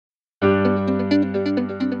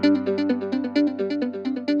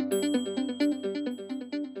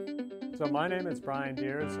My name is Brian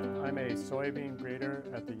Diers. I'm a soybean breeder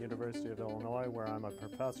at the University of Illinois, where I'm a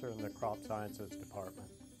professor in the crop sciences department.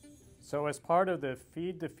 So as part of the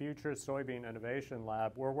Feed the Future Soybean Innovation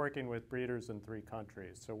Lab, we're working with breeders in 3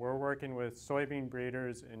 countries. So we're working with soybean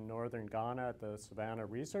breeders in northern Ghana at the Savannah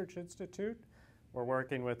Research Institute. We're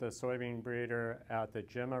working with a soybean breeder at the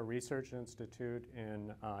Jimma Research Institute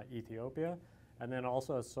in Ethiopia, and then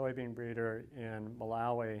also a soybean breeder in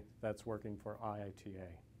Malawi that's working for IITA.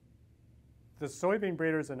 The soybean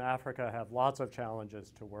breeders in Africa have lots of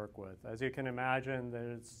challenges to work with. As you can imagine,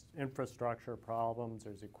 there's infrastructure problems,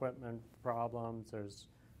 there's equipment problems, there's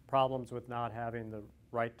problems with not having the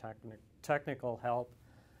right technical help.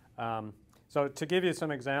 So to give you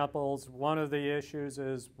some examples, one of the issues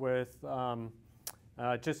is with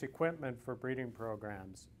just equipment for breeding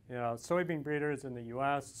programs. You know, soybean breeders in the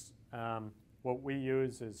US, what we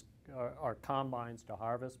use is our combines to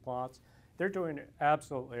harvest plots. They're doing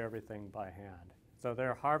absolutely everything by hand. So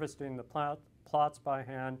they're harvesting the plots by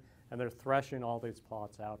hand, and they're threshing all these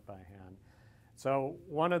plots out by hand. So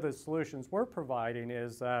one of the solutions we're providing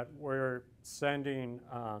is that we're sending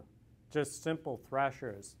just simple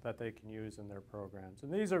threshers that they can use in their programs.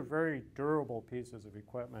 And these are very durable pieces of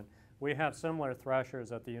equipment. We have similar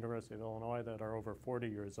threshers at the University of Illinois that are over 40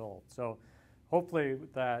 years old. So hopefully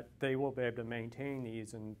that they will be able to maintain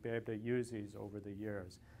these and be able to use these over the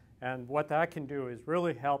years. And what that can do is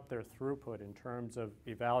really help their throughput in terms of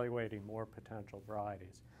evaluating more potential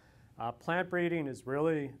varieties. Plant breeding is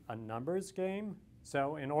really a numbers game.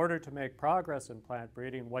 So in order to make progress in plant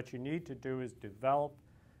breeding, what you need to do is develop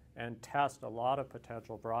and test a lot of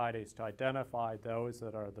potential varieties to identify those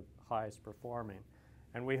that are the highest performing.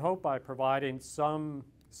 And we hope by providing some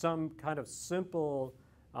kind of simple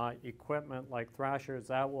equipment like threshers,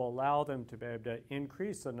 that will allow them to be able to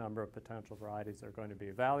increase the number of potential varieties they're going to be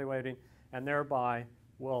evaluating, and thereby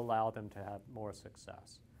will allow them to have more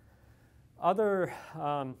success. Other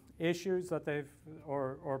issues that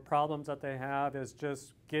or problems that they have is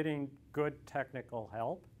just getting good technical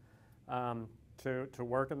help to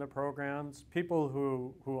work in the programs, people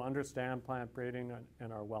who understand plant breeding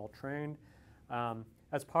and are well trained.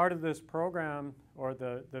 As part of this program, or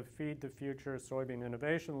the Feed the Future Soybean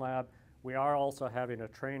Innovation Lab, we are also having a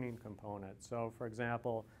training component. So for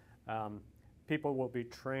example, people will be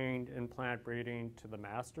trained in plant breeding to the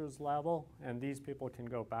master's level, and these people can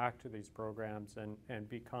go back to these programs and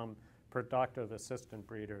become productive assistant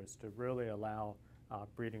breeders to really allow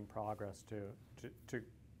breeding progress to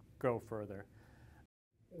go further.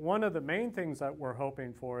 One of the main things that we're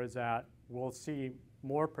hoping for is that we'll see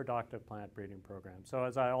more productive plant breeding programs. So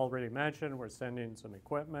as I already mentioned, we're sending some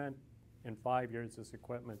equipment. In 5 years, this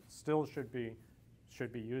equipment still should be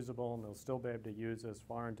usable, and they'll still be able to use this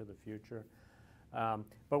far into the future.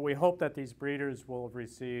 But we hope that these breeders will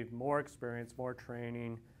receive more experience, more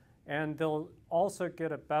training, and they'll also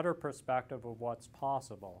get a better perspective of what's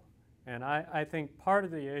possible. And I think part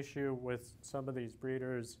of the issue with some of these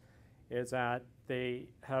breeders is that they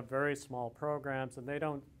have very small programs, and they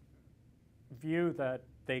don't view that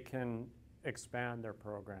they can expand their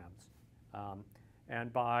programs.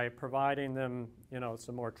 And by providing them,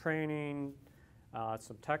 some more training,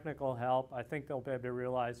 some technical help, I think they'll be able to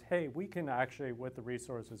realize, hey, we can actually, with the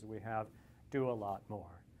resources we have, do a lot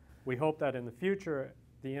more. We hope that in the future,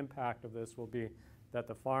 the impact of this will be that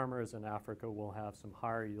the farmers in Africa will have some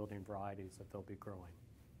higher yielding varieties that they'll be growing.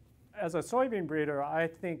 As a soybean breeder, I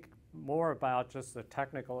think more about just the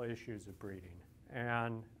technical issues of breeding.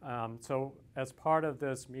 And so as part of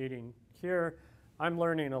this meeting here, I'm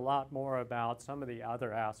learning a lot more about some of the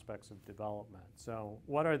other aspects of development. So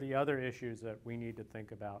what are the other issues that we need to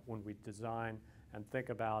think about when we design and think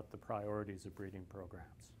about the priorities of breeding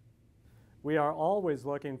programs? We are always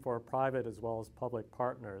looking for private as well as public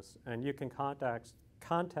partners, and you can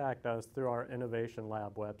contact us through our Innovation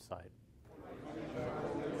Lab website.